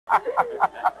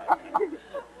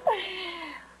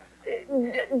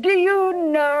Do you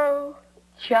know,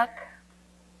 Chuck,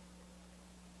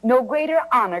 no greater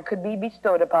honor could be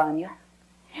bestowed upon you.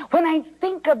 When I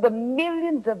think of the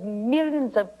millions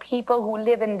of people who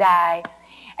live and die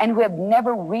and who have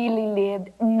never really lived,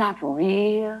 not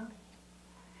real.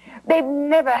 They've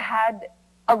never had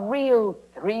a real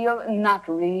thrill, not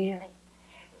really.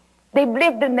 They've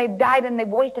lived and they've died and they've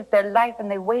wasted their life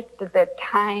and they've wasted their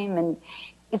time, and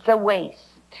it's a waste.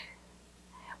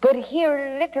 But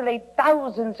here, literally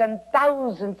thousands and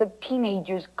thousands of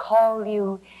teenagers call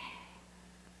you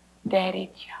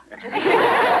Daddy Chuck.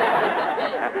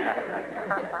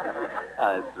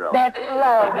 That's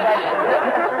love.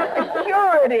 That's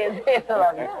sure it is. It's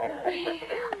love.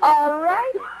 All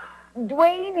right,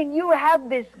 Dwayne, and you have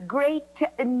this great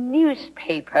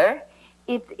newspaper.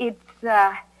 It's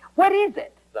what is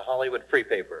it? The Hollywood Free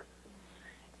Paper.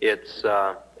 It's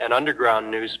an underground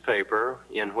newspaper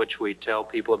in which we tell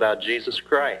people about Jesus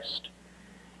Christ.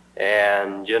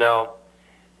 And, you know,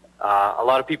 a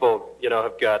lot of people, you know,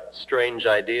 have got strange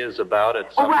ideas about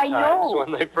it sometimes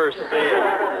when they first see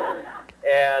it.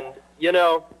 And, you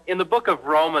know, in the book of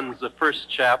Romans, the first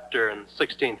chapter and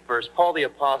 16th verse, Paul the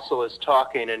Apostle is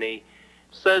talking, and he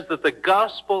says that the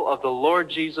gospel of the Lord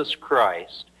Jesus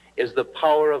Christ is the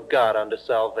power of God unto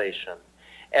salvation.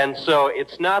 And so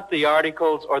it's not the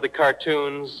articles or the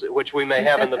cartoons, which we may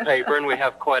have in the paper, and we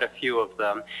have quite a few of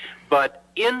them, but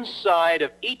inside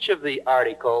of each of the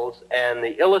articles and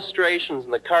the illustrations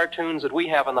and the cartoons that we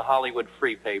have in the Hollywood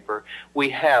Free Paper, we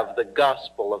have the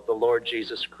gospel of the Lord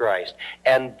Jesus Christ.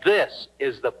 And this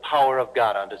is the power of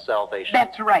God unto salvation.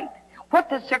 That's right. What's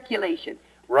the circulation?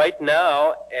 Right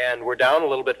now, and we're down a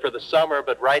little bit for the summer,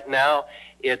 but right now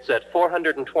it's at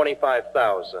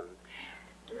 425,000.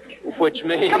 Which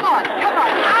means... Come on.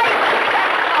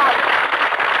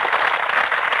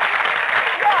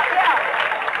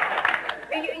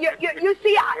 You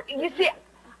see,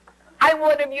 I'm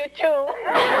one of you too.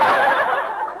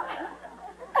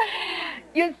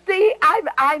 You see,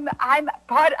 I'm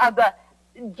part of the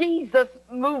Jesus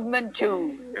movement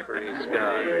too. Praise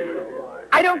God.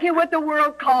 I don't care what the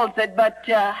world calls it, but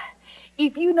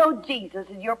if you know Jesus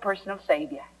as your personal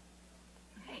Savior,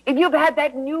 if you've had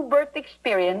that new birth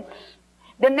experience,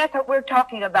 then that's what we're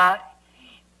talking about.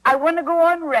 I want to go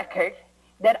on record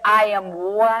that I am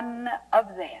one of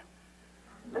them.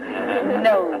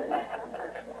 No.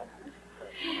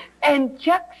 And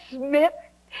Chuck Smith,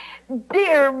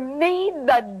 dear me,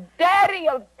 the daddy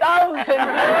of thousands.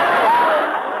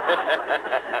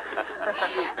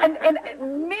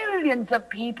 and millions of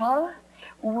people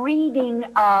reading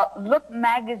Look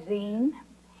magazine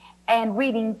and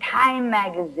reading Time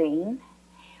magazine,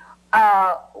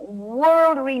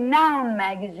 world-renowned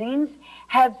magazines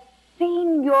have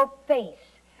seen your face.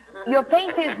 Your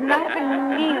face is nothing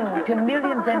new to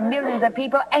millions and millions of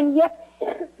people, and yet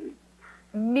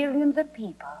millions of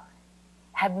people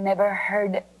have never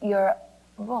heard your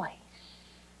voice,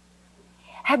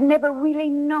 have never really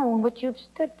known what you've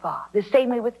stood for. The same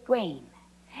way with Dwayne.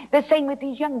 The same with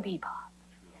these young people.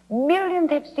 Millions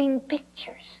have seen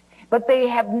pictures, but they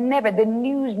have never, the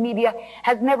news media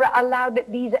has never allowed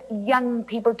these young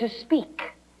people to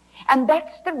speak. And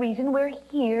that's the reason we're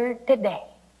here today.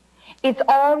 It's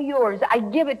all yours. I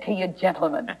give it to you,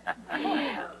 gentlemen.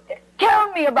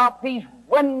 Tell me about these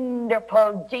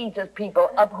wonderful Jesus people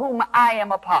of whom I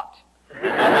am a part.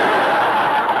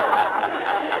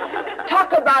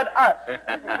 Talk about us.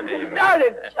 Start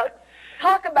it, Chuck.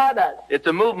 Talk about us. It's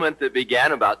a movement that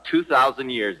began about 2,000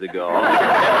 years ago.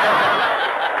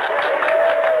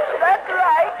 That's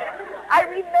right. I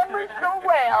remember so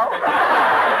well.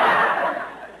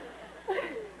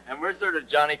 And we're sort of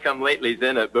Johnny-come-latelys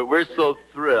in it, but we're so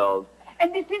thrilled.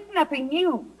 And this is nothing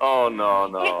new. Oh, no.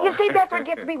 You see, that's what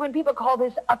gets me when people call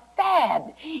this a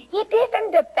fad. It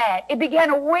isn't a fad. It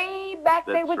began way back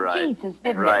there with Jesus,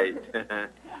 didn't it? Right.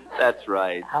 That's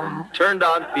right. And turned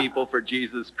on people for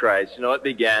Jesus Christ. You know, it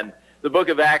began, the book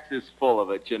of Acts is full of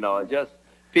it, you know, just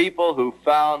people who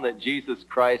found that Jesus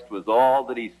Christ was all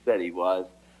that he said he was,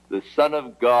 the Son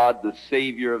of God, the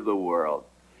Savior of the world.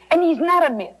 And he's not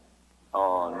a myth.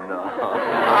 Oh, no.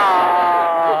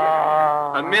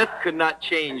 A myth could not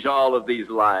change all of these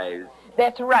lives.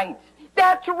 That's right.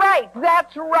 That's right.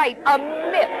 That's right. A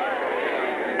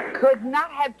myth could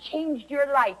not have changed your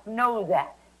life. Know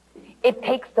that. It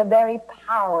takes the very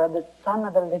power of the Son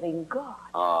of the living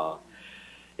God.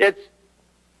 It's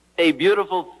a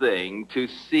beautiful thing to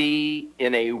see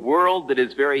in a world that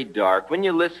is very dark. When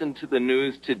you listen to the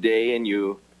news today and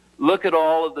you look at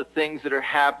all of the things that are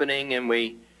happening, and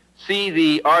we see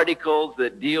the articles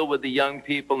that deal with the young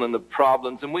people and the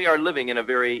problems, and we are living in a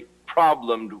very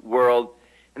problemed world,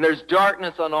 and there's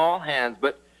darkness on all hands,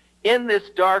 but in this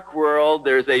dark world,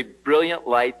 there's a brilliant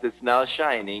light that's now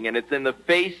shining, and it's in the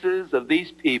faces of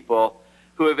these people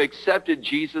who have accepted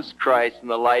Jesus Christ and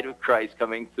the light of Christ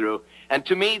coming through. And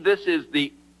to me, this is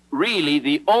really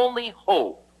the only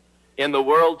hope in the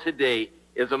world today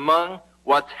is among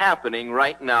what's happening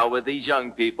right now with these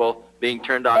young people being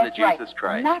turned on to Jesus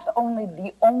Christ. Not only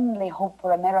the only hope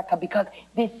for America, because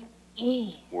this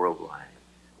is worldwide.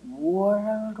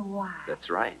 Worldwide. That's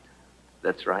right.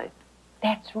 That's right.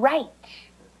 That's right.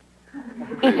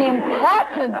 It's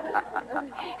important.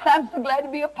 I'm so glad to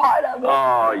be a part of it.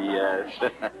 Oh,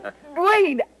 yes.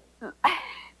 Wade,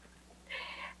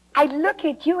 I look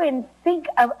at you and think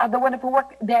of the wonderful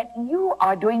work that you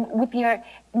are doing with your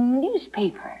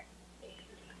newspaper.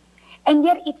 And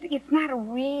yet it's not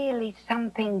really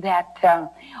something that,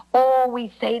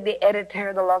 we say the editor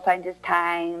of the Los Angeles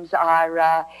Times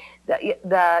or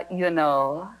you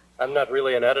know. I'm not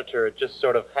really an editor. It just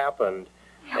sort of happened.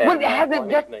 Well, has it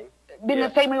just been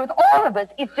the same way with all of us?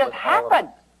 It's just happened.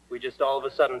 We just all of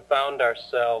a sudden found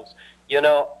ourselves. You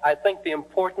know, I think the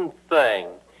important thing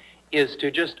is to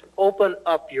just open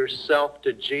up yourself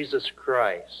to Jesus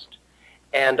Christ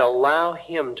and allow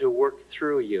Him to work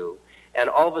through you. And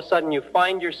all of a sudden you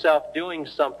find yourself doing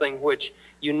something which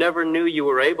you never knew you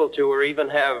were able to or even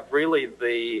have really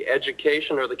the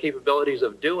education or the capabilities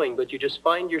of doing, but you just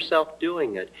find yourself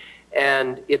doing it.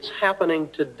 And it's happening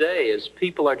today as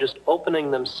people are just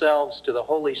opening themselves to the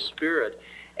Holy Spirit,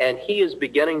 and He is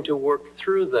beginning to work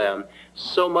through them.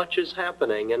 So much is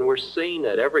happening, and we're seeing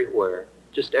it everywhere,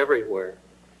 just everywhere.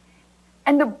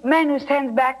 And the man who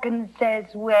stands back and says,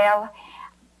 well,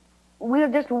 we'll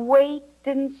just wait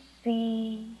and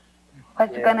see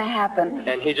what's going to happen.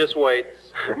 And he just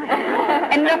waits.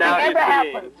 And nothing ever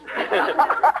happens.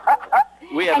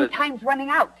 And time's running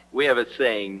out. We have a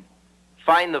saying,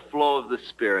 find the flow of the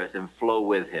Spirit and flow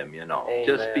with Him, you know. Amen.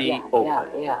 Just be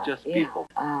open. Just be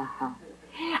open.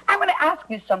 I want to ask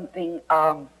you something,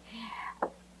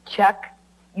 Chuck.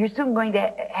 You're soon going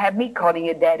to have me calling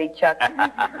you Daddy Chuck.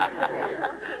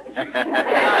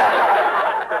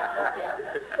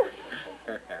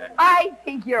 I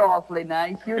think you're awfully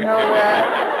nice, you know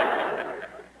that.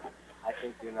 I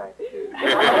think you're nice, too.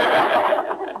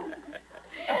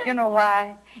 You know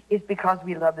why? It's because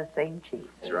we love the same cheese.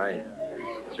 That's right.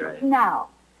 That's right. Now,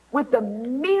 with the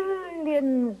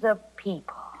millions of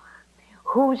people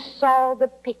who saw the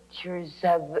pictures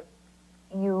of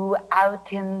you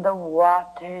out in the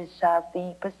waters of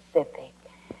the Pacific,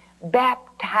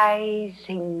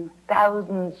 baptizing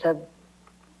thousands of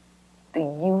the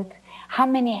youth, how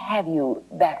many have you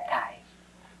baptized?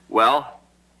 Well,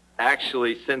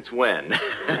 actually, since when?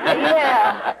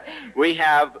 Yeah. We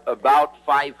have about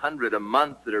 500 a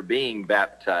month that are being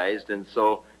baptized, and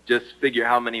so just figure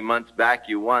how many months back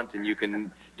you want, and you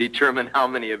can determine how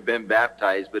many have been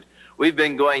baptized. But we've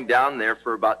been going down there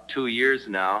for about 2 years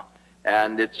now,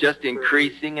 and it's just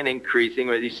increasing and increasing.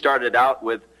 We started out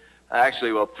with,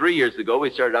 3 years ago, we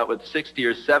started out with 60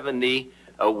 or 70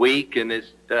 a week, and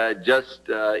it's just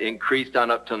increased on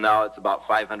up till now. It's about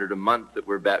 500 a month that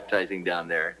we're baptizing down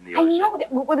there in the ocean. I know that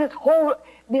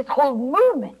this whole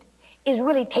movement is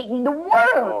really taking the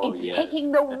world.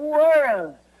 Taking the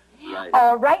world. Right.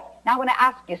 All right. Now I want to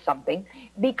ask you something,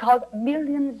 because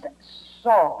millions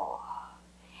saw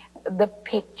the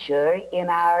picture in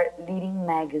our leading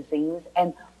magazines,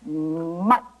 and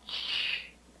much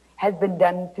has been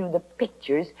done through the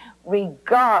pictures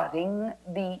regarding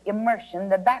the immersion,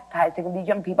 the baptizing of these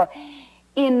young people.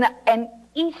 In an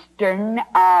eastern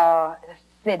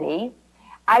city,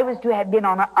 I was to have been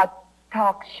on a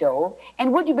talk show,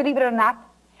 and would you believe it or not,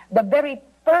 the very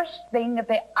first thing that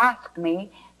they asked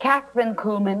me, Kathryn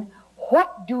Kuhlman,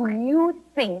 what do you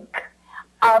think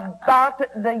about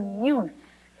the youth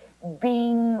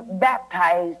being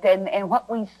baptized and what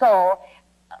we saw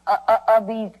of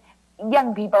these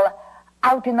young people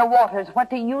out in the waters? What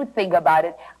do you think about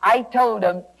it? I told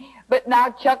them, but now,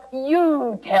 Chuck,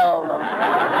 you tell them.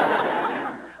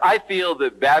 I feel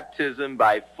that baptism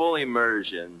by full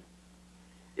immersion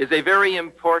is a very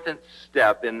important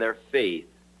step in their faith.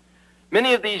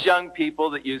 Many of these young people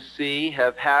that you see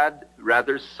have had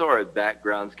rather sordid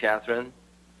backgrounds, Kathryn.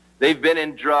 They've been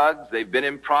in drugs, they've been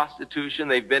in prostitution,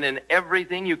 they've been in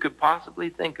everything you could possibly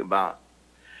think about.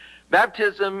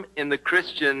 Baptism in the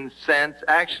Christian sense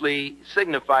actually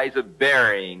signifies a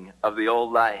burying of the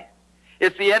old life.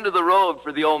 It's the end of the road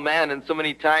for the old man, and so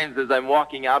many times as I'm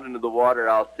walking out into the water,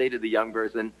 I'll say to the young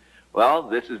person, well,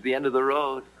 this is the end of the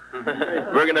road.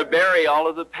 We're going to bury all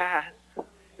of the past.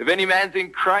 if any man's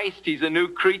in Christ, he's a new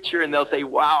creature. And they'll say,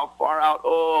 wow, far out.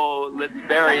 Oh, let's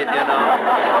bury it, you know.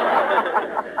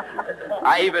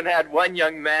 I even had one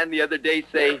young man the other day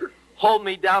say, hold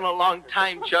me down a long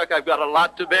time, Chuck. I've got a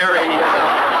lot to bury, you know.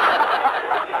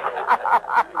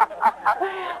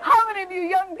 How many of you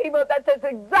young people, that's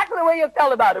exactly the way you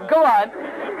felt about him? Go on.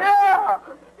 Yeah.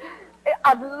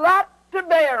 A lot to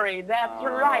bury, that's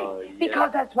right. Yeah.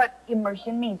 Because that's what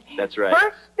immersion means. That's right.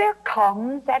 First there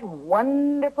comes that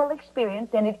wonderful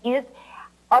experience, and it is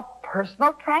a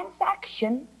personal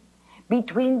transaction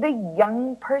between the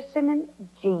young person and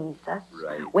Jesus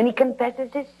when he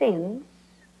confesses his sins.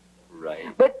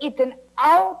 Right. But it's an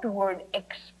outward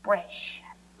expression.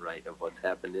 Right, of what's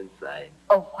happened inside.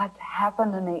 Of what's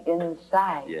happened on the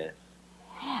inside. Yes.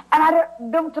 And I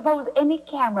don't suppose any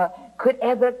camera could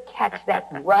ever catch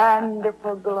that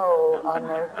wonderful glow on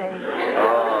their face.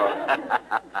 Oh.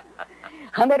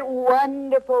 And that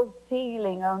wonderful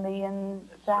feeling on the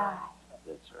inside.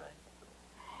 That's right.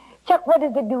 Chuck, what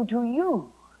does it do to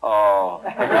you? Oh.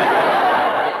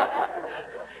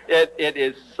 It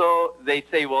is so, they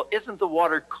say, well, isn't the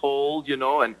water cold, you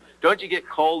know, and don't you get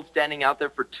cold standing out there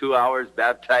for 2 hours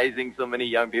baptizing so many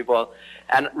young people?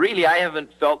 And really, I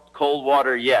haven't felt cold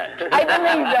water yet. I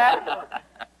believe that.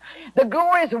 The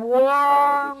glorious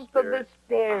warmth of the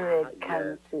Spirit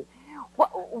comes through.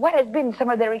 What has been some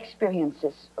of their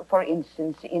experiences, for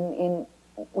instance, in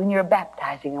when you're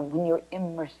baptizing them, when you're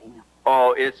immersing them?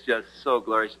 Oh, it's just so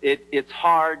glorious. It's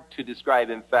hard to describe.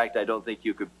 In fact, I don't think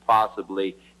you could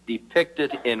possibly depict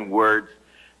it in words.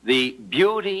 The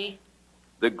beauty,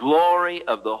 the glory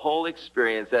of the whole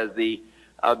experience as the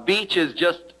beach is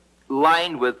just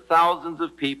lined with thousands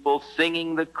of people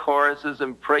singing the choruses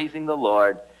and praising the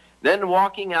Lord, then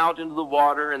walking out into the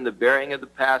water and the burying of the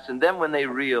past, and then when they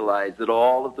realize that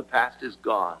all of the past is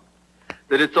gone,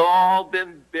 that it's all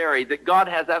been buried, that God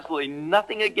has absolutely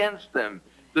nothing against them.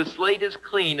 The slate is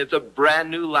clean. It's a brand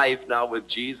new life now with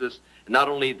Jesus. Not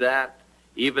only that,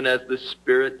 even as the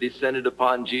Spirit descended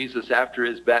upon Jesus after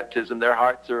his baptism, their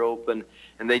hearts are open,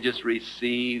 and they just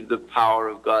receive the power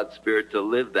of God's Spirit to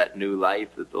live that new life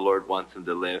that the Lord wants them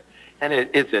to live. And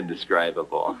it's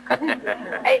indescribable.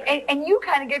 and you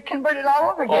kind of get converted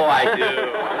all over again. Oh, I do.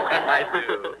 I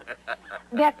do.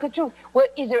 That's the truth. Well,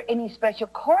 is there any special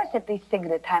chorus that they sing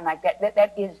at a time like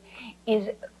that is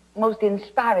most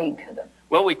inspiring to them?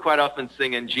 Well, we quite often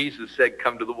sing, and Jesus said,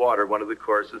 come to the water, one of the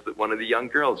choruses that one of the young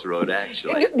girls wrote,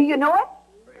 actually. Do you know it?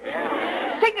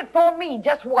 Yeah. Sing it for me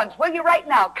just once, will you, right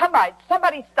now? Come on,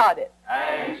 somebody start it.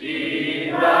 And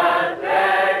Jesus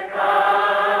said,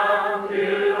 come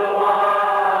to the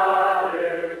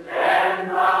waters,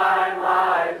 and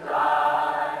my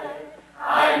side.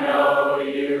 I know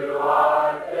you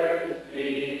are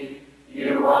thirsty,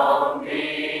 you won't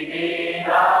be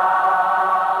denied.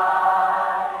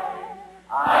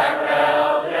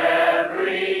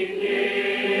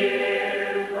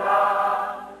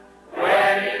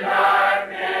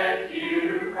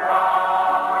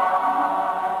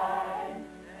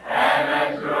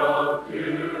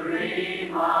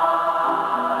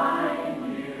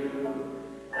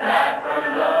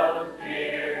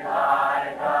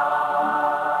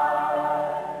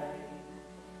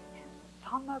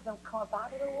 Come up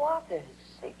out of the water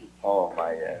singing. Oh,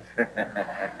 my, yes.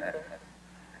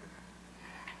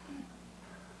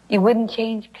 You wouldn't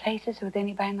change places with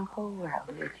anybody in the whole world,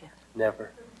 would you?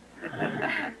 Never.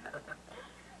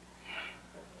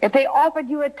 If they offered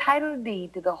you a title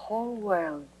deed to the whole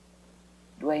world,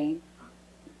 Dwayne?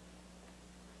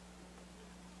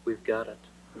 We've got it.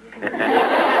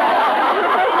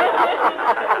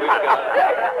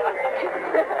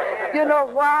 You know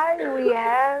why? We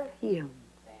have him.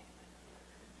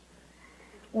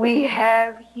 We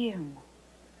have him.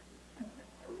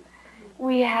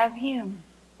 We have him.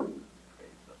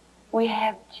 We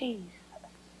have Jesus.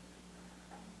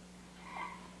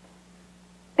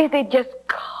 Did they just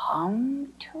come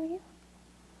to you?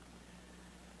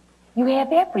 You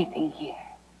have everything here.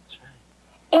 That's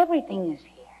right. Everything is here.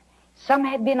 Some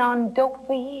have been on dope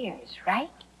for years, right?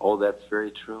 Oh, that's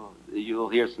very true. You'll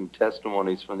hear some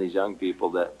testimonies from these young people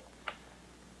that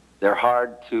they're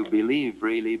hard to believe,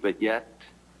 really, but yet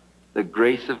the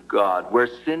grace of God, where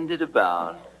sin did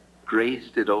abound, grace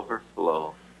did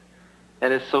overflow.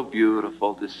 And it's so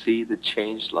beautiful to see the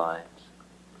changed lives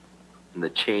and the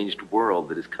changed world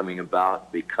that is coming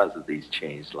about because of these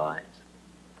changed lives.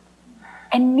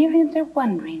 And millions are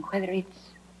wondering whether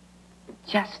it's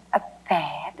just a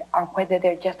fad or whether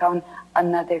they're just on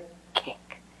another kick.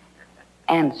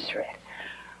 Answer it.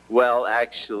 Well,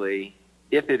 actually,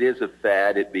 if it is a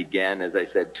fad, it began, as I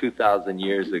said, 2,000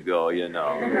 years ago, you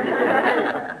know.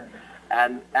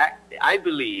 And I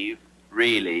believe,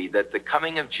 really, that the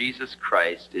coming of Jesus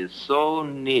Christ is so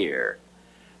near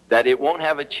that it won't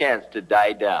have a chance to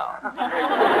die down.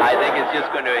 I think it's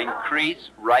just going to increase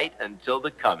right until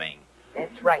the coming.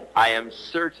 That's right. I am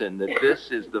certain that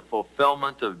this is the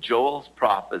fulfillment of Joel's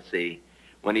prophecy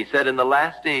when he said, in the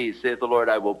last days, saith the Lord,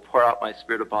 I will pour out my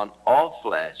Spirit upon all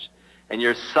flesh, and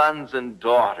your sons and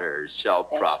daughters shall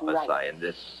prophesy. Right. And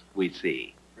this we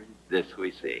see. This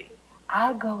we see.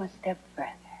 I'll go a step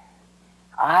further.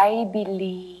 I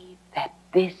believe that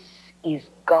this is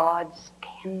God's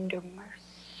tender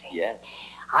mercy. Yes.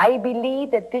 I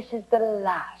believe that this is the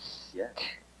last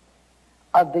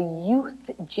of the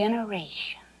youth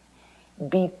generation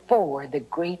before the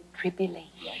great tribulation.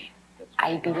 Right.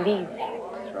 I believe that.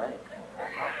 That's right.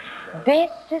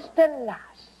 This is the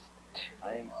last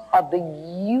of the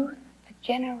youth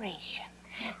generation.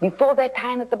 Before that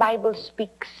time that the Bible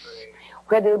speaks,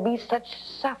 where there will be such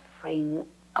suffering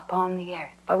upon the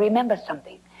earth. But remember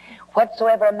something.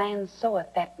 Whatsoever a man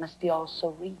soweth, that must he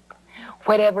also reap.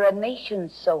 Whatever a nation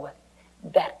soweth,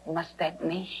 that must that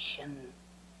nation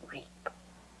reap.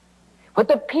 What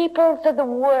the peoples of the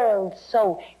world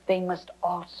sow, they must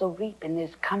also reap. And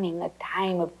there's coming a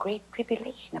time of great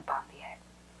tribulation upon the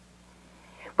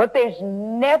earth. But there's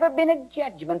never been a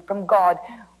judgment from God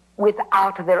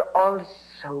without there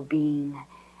also being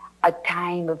a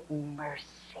time of mercy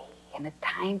and a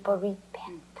time for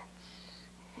repentance.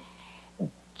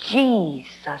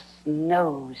 Jesus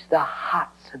knows the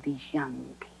hearts of these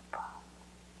young people.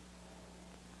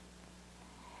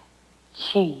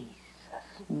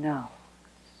 Jesus knows.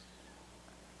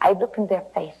 I look in their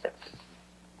faces.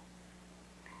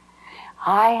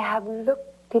 I have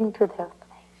looked into their faces.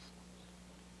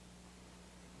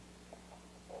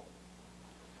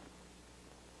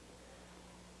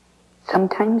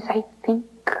 Sometimes I think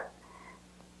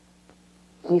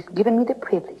He's given me the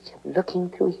privilege of looking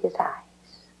through His eyes.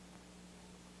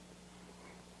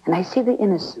 And I see the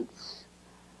innocence.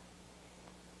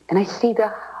 And I see the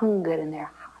hunger in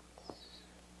their hearts.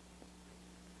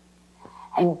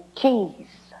 And Jesus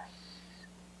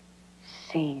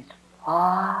sees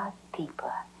far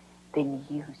deeper than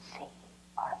you see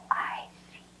or I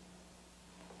see.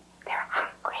 They're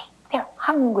hungry. They're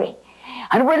hungry.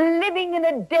 And we're living in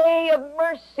a day of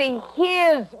mercy.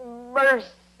 His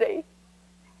mercy.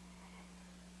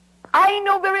 I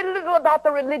know very little about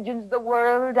the religions of the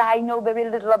world. I know very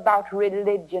little about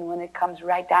religion when it comes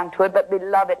right down to it. But,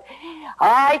 beloved,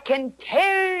 I can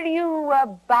tell you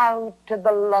about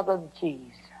the love of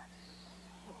Jesus.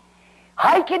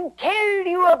 I can tell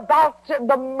you about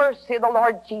the mercy of the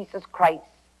Lord Jesus Christ.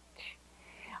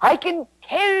 I can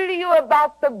tell you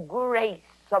about the grace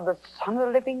of the Son of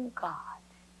the living God.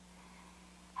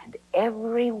 And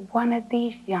every one of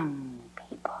these young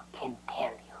people can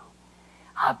tell you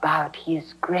about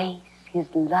His grace, His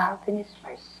love, and His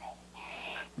mercy.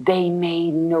 They may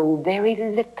know very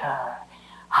little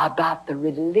about the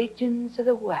religions of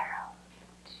the world,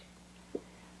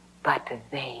 but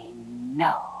they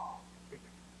know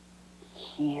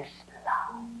His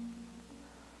love.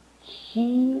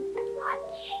 He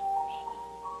touched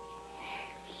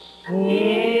me.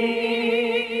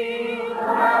 He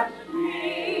touched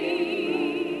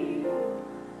me.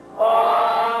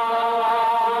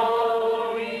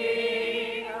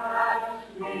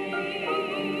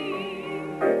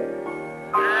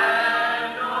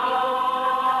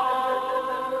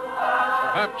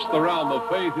 Perhaps the realm of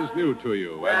faith is new to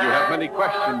you, and you have many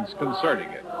questions concerning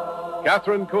it.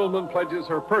 Kathryn Kuhlman pledges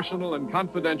her personal and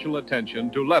confidential attention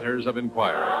to letters of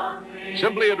inquiry.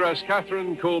 Simply address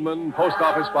Kathryn Kuhlman, Post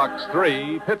Office Box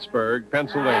 3, Pittsburgh,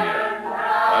 Pennsylvania.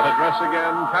 That address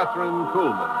again, Kathryn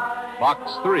Kuhlman,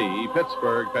 Box 3,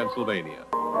 Pittsburgh, Pennsylvania.